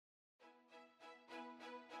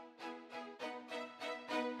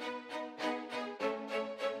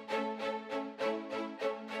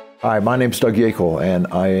Hi, my name's Doug Yackel, and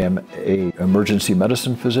I am an emergency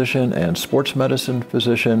medicine physician and sports medicine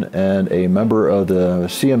physician and a member of the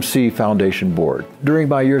CMC Foundation board. During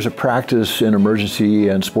my years of practice in emergency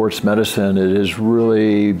and sports medicine, it has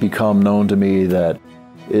really become known to me that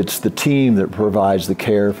it's the team that provides the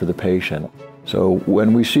care for the patient. So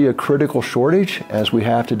when we see a critical shortage, as we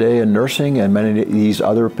have today in nursing and many of these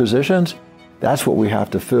other positions, that's what we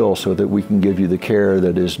have to fill so that we can give you the care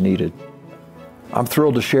that is needed. I'm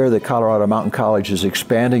thrilled to share that Colorado Mountain College is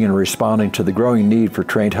expanding and responding to the growing need for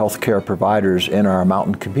trained healthcare providers in our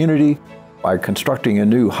mountain community by constructing a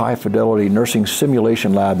new high-fidelity nursing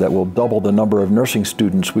simulation lab that will double the number of nursing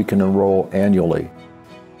students we can enroll annually.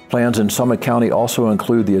 Plans in Summit County also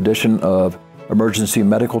include the addition of emergency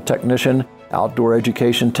medical technician, outdoor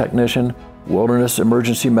education technician, wilderness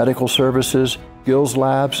emergency medical services, skills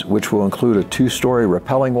labs, which will include a 2-story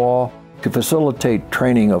rappelling wall, to facilitate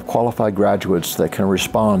training of qualified graduates that can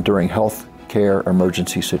respond during health care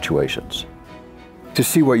emergency situations. To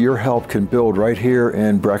see what your help can build right here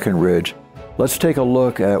in Breckenridge, let's take a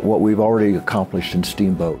look at what we've already accomplished in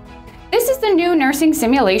Steamboat. This is the new nursing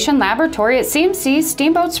simulation laboratory at CMC's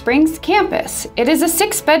Steamboat Springs campus. It is a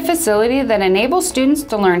 6-bed facility that enables students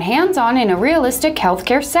to learn hands-on in a realistic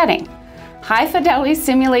healthcare setting. High-fidelity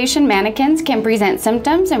simulation mannequins can present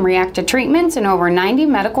symptoms and react to treatments in over 90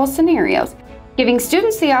 medical scenarios, giving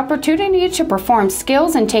students the opportunity to perform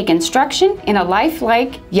skills and take instruction in a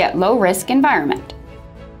lifelike yet low-risk environment.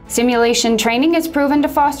 Simulation training is proven to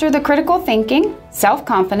foster the critical thinking,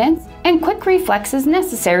 self-confidence, and quick reflexes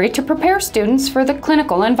necessary to prepare students for the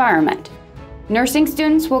clinical environment. Nursing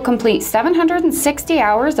students will complete 760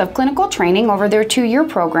 hours of clinical training over their 2-year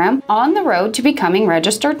program on the road to becoming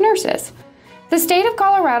registered nurses. The state of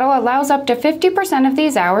Colorado allows up to 50% of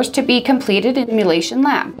these hours to be completed in the simulation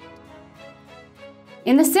lab.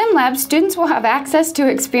 In the sim lab, students will have access to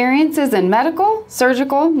experiences in medical,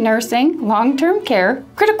 surgical, nursing, long-term care,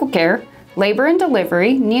 critical care, labor and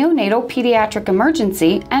delivery, neonatal pediatric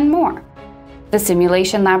emergency, and more. The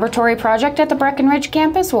simulation laboratory project at the Breckenridge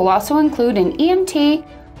campus will also include an EMT,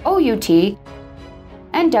 OUT,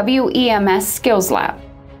 and WEMS skills lab.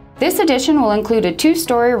 This addition will include a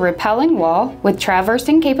 2-story rappelling wall with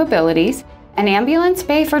traversing capabilities, an ambulance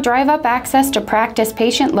bay for drive-up access to practice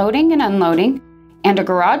patient loading and unloading, and a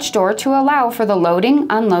garage door to allow for the loading,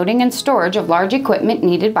 unloading, and storage of large equipment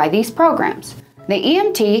needed by these programs. The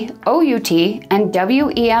EMT, OUT, and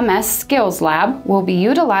WEMS Skills Lab will be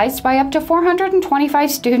utilized by up to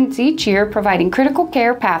 425 students each year, providing critical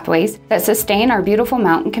care pathways that sustain our beautiful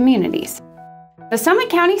mountain communities. The Summit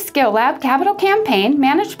County Skill Lab capital campaign,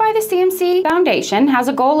 managed by the CMC Foundation, has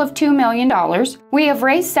a goal of $2 million. We have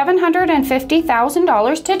raised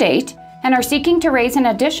 $750,000 to date and are seeking to raise an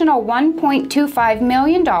additional $1.25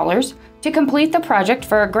 million to complete the project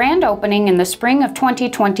for a grand opening in the spring of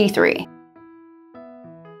 2023.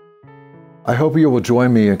 I hope you will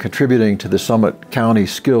join me in contributing to the Summit County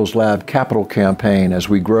Skills Lab capital campaign as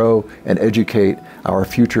we grow and educate our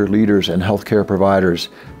future leaders and healthcare providers.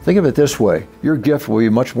 Think of it this way: your gift will be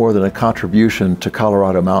much more than a contribution to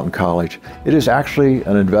Colorado Mountain College. It is actually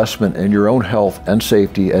an investment in your own health and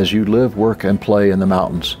safety as you live, work, and play in the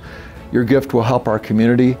mountains. Your gift will help our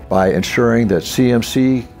community by ensuring that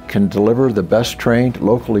CMC can deliver the best trained,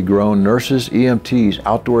 locally grown nurses, EMTs,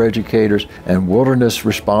 outdoor educators, and wilderness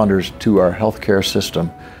responders to our healthcare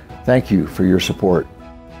system. Thank you for your support.